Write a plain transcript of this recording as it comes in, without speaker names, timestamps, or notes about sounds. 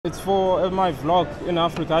It's for my vlog in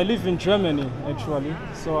Africa. I live in Germany actually,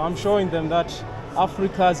 so I'm showing them that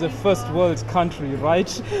Africa is a first world country, right?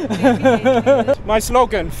 My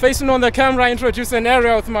slogan, facing on the camera, introduce an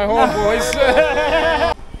area with my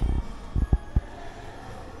homeboys.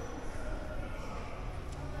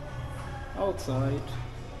 Outside.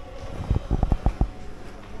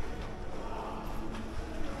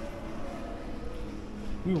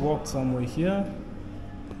 We walked somewhere here.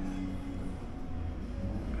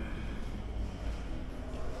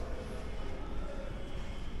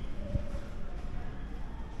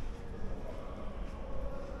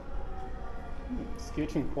 It's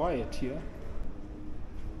getting quiet here.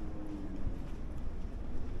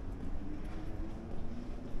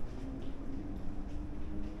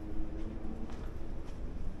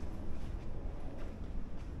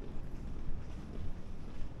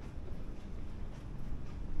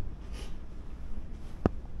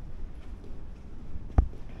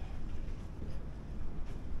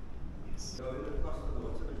 So it costs a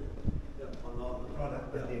lot on the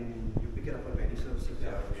product, but then you pick it up on many services.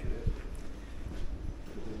 Yeah,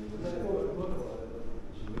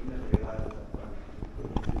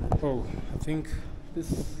 Oh, I think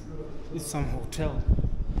this is some hotel.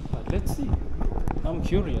 But let's see. I'm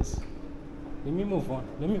curious. Let me move on.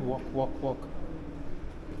 Let me walk.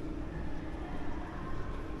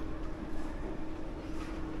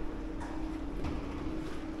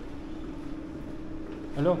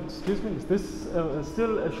 Hello, excuse me, is this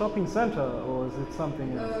still a shopping center or is it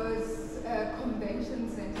something else? No, it's a convention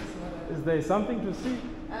center. Is there something to see?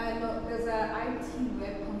 No, there's an IT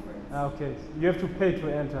web conference. Okay, you have to pay to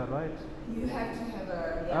enter, right? You have to have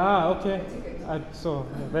a okay. a ticket. So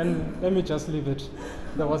then let me just leave it.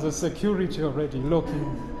 There was a security already looking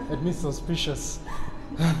at me suspicious.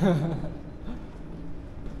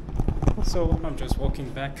 So I'm just walking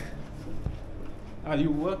back.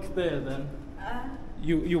 You work there then?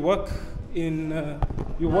 You work in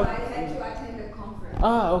you work. I had to attend a conference.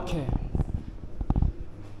 Okay.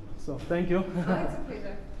 So thank you. Oh, it's a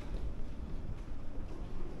pleasure.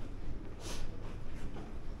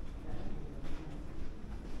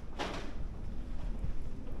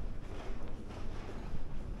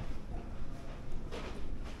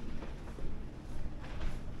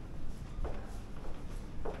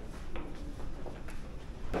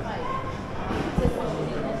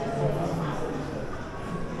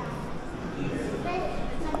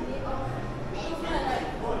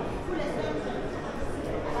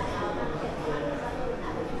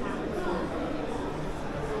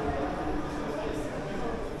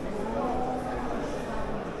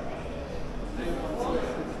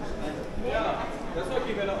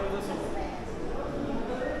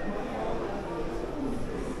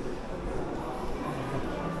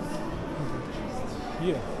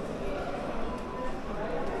 Here.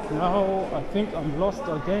 Now I think I'm lost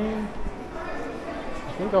again.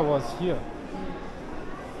 I think I was here.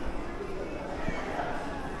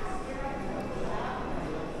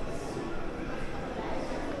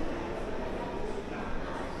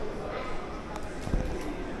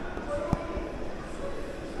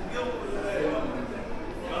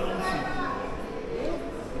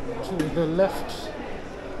 To the left.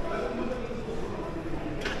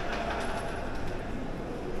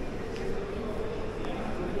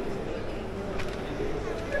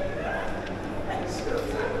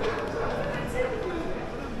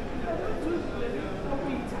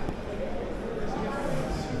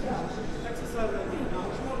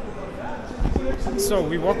 So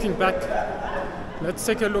we're walking back. Let's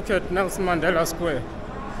take a look at Nelson Mandela Square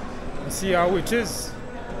and see how it is.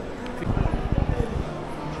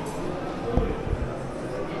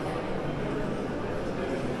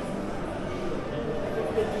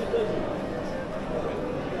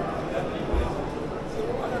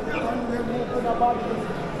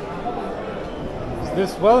 Is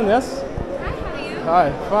this wellness? Hi, how are you?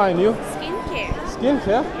 Hi, fine. You? Skincare.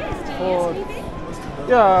 Skincare? Yes, do you use anything?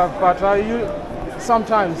 Yeah, but I use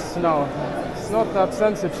sometimes now. It's not that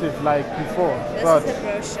sensitive like before. This but is the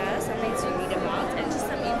brochure, something to read about, and just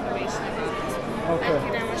some information about it. Okay. I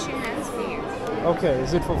can wash your hands for you. Okay,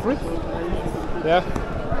 is it for free? Yeah.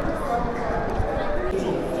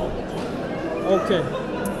 Okay.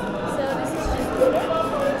 So this is just water,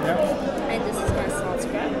 Yeah. and this is my salt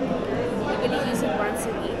scrub. You really use it once a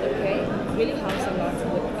week, okay? It really helps a lot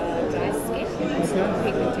with dry skin,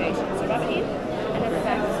 pigmentation. So rub it in, and then the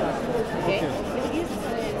back as well, okay? But you use this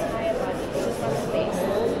on your entire body, just not the face.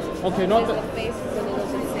 Okay, not Because the. the face is a little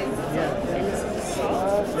bit sensitive, and this is the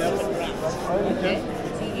salt, Yeah. keep it round, Okay.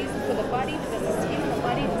 So you use it for the body, because the skin on the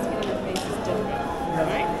body, the skin on the face is different,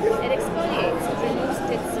 right? It exfoliates, it removes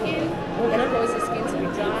dead skin, that causes your skin to be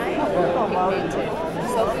dry, pigmented.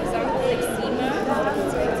 So for example, eczema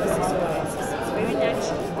doesn't exist as psoriasis. It's very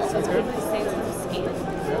natural, so it's good for sensitive skin,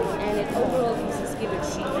 and it overall gives the skin a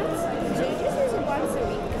treatment. So you just use it once a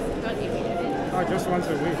week, not every day. Oh, just once a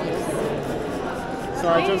week. So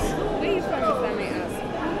Where are you from, if I may ask?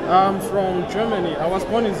 I'm from Germany. I was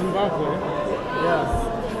born in Zimbabwe. Yeah.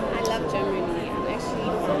 I love Germany. I'm actually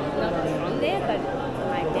not from there, but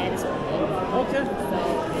my dad is from there. Okay. So,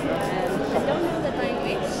 I don't know the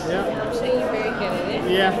language. Yeah. I'm sure you're very good at it.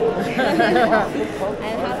 Yeah.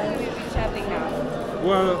 And how long have you been traveling now?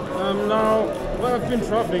 Well, I've been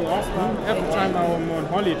traveling often every time I'm on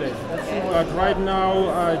holiday. But right now,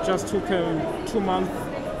 I just took 2 months.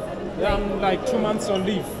 I'm like 2 months on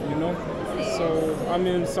leave, you know. So I'm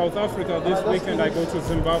in South Africa this weekend. I go to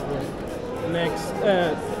Zimbabwe next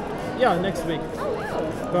week.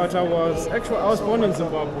 But I was born in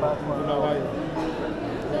Zimbabwe, Bulawayo.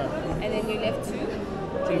 Yeah. And then you left to?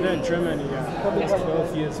 And then Germany, yeah. I was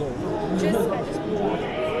 12 years old.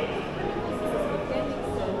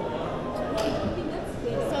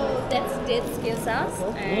 So that's dead skin cells,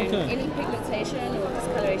 and any pigmentation or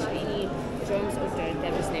discoloration, any germs or dirt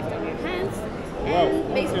that was left on your hands.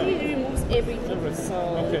 And basically it removes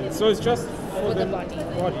everything. So it's just for the body.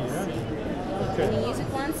 Yeah? Okay. And you use it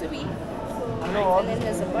once a week. And then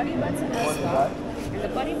there's a body butter as well. And the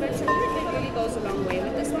body butter really goes a long way.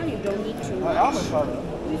 With this one you don't need too much.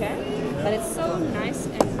 Okay? But it's so nice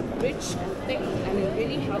and rich and thick, and it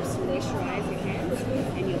really helps moisturize your hands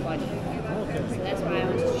and your body. So that's why I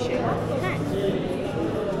wanted to share it with hand.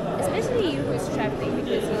 Especially you who's traveling,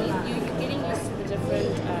 because you're getting used to the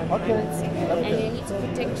different climates, and you need to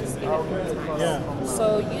protect your skin at all times. Yeah. So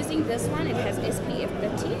using this one, it has SPF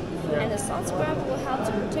 30, and the salt scrub will help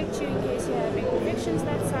to protect you in case you have infections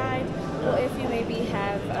that side, or if you maybe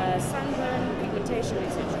have sunburn, pigmentation,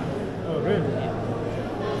 etc. Oh, really? Yeah.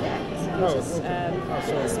 So just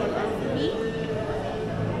put this one on for me.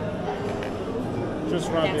 Just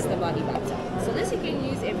rub That's it. the body butter. So this you can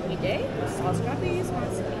use every day. Salt scrub you use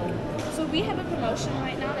once a week. So we have a promotion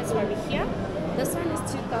right now. That's why we're here. This one is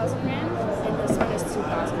 2,000 rand, and this one is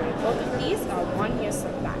 2,000 rand. Both of these are 1 year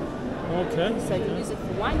supply. Okay. So you use it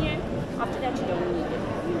for 1 year. After that, you don't need it.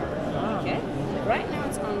 Okay. Right now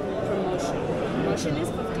it's on promotion. Promotion is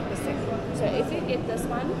 50%. So if you get this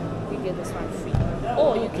one, you get this one free.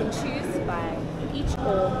 Or you can choose to buy each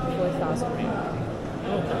or for 1,000 rand.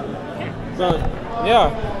 Okay. But yeah,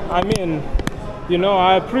 I mean, you know,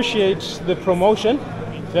 I appreciate the promotion.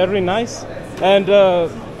 Very nice. And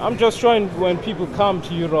I'm just showing when people come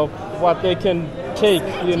to Europe what they can take,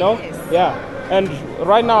 you know. Yeah. And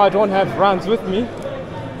right now I don't have brands with me.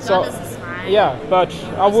 So yeah, but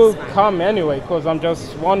I will come anyway because I'm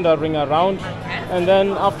just wandering around. And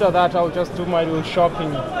then after that I'll just do my little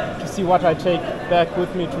shopping to see what I take back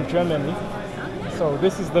with me to Germany. So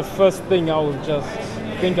this is the first thing I will just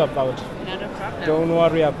think about. Not a problem. Don't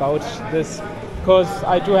worry about this because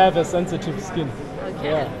I do have a sensitive skin.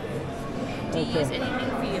 Okay. Yeah. Do you use anything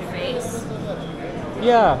for your face?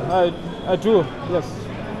 Yeah, I do. Yes.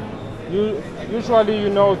 Usually, you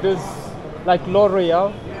know, this like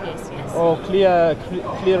L'Oreal Yes. or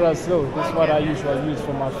Clear as Slow. This is what I usually use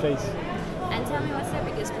for my face. And tell me, what's the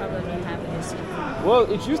biggest problem you have with your skin? Well,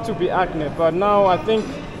 it used to be acne, but now I think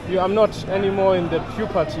I'm not anymore in the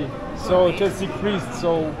puberty, so it has decreased.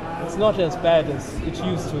 So it's not as bad as it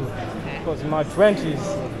used to. Because in my 20s,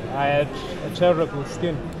 I had a terrible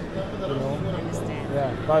skin, you know. I understand.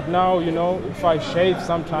 Yeah, but now, you know, if I shave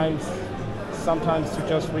sometimes to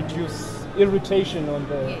just reduce irritation on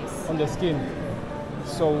the skin.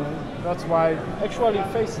 So that's why actually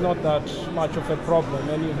face is not that much of a problem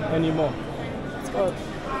anymore. But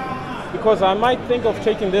because I might think of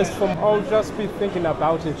taking this I'll just be thinking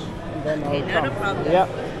about it and then I'll Not come. a problem. Yeah.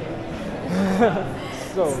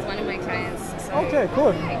 So. This is one of my clients. So Okay,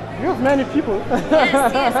 cool. You have many people. Yes,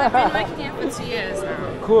 I've been working here for 2 years now.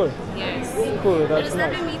 Cool. Yes. Cool, It that's was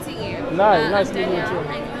nice. lovely meeting you. Nice I'm to meet Danielle, you.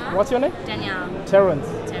 and you are? What's your name? Danielle. Terrence.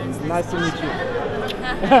 Terrence. Nice to meet you.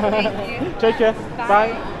 Thank you. Take care.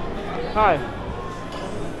 Bye. Hi.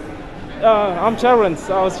 I'm Terrence.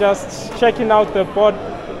 I was just checking out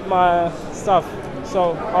my stuff,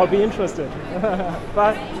 so I'll be interested.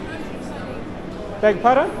 Bye. Beg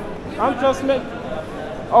pardon? I'm just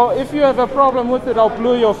Oh, if you have a problem with it, I'll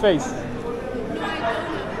glue your face.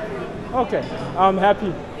 Okay, I'm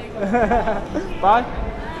happy. Bye.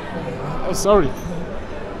 Oh, sorry.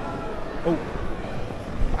 Oh,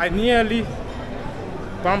 I nearly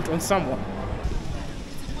bumped on someone.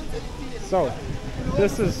 So,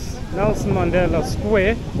 this is Nelson Mandela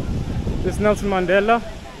Square. This is Nelson Mandela,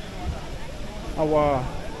 our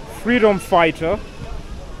freedom fighter.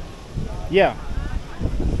 Yeah.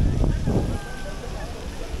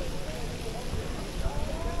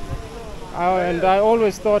 And I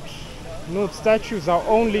always thought nude statues are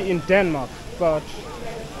only in Denmark, but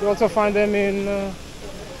you also find them in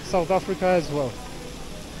South Africa as well.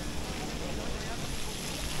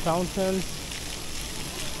 Fountains.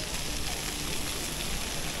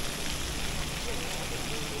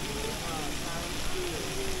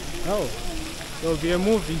 Oh, there'll be a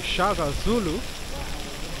movie, Shaka Zulu.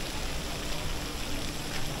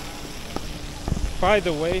 By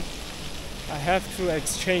the way, I have to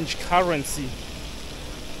exchange currency,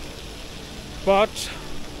 but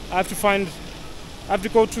I have to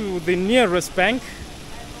go to the nearest bank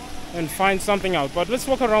and find something out. But let's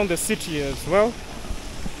walk around the city as well.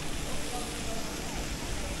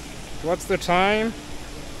 What's the time?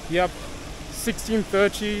 Yep,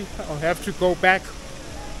 16:30. I'll have to go back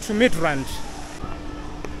to Midrand.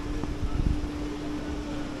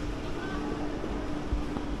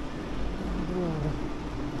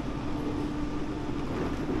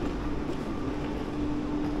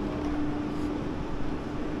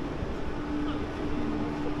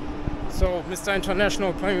 So, Mr.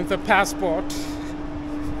 International playing with the passport.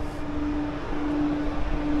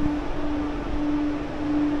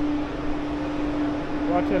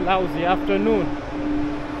 What a lousy afternoon.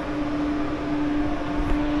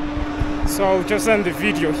 So just end the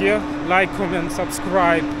video here. Like, comment,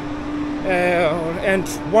 subscribe. And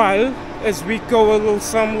while as we go a little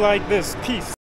something like this. Peace.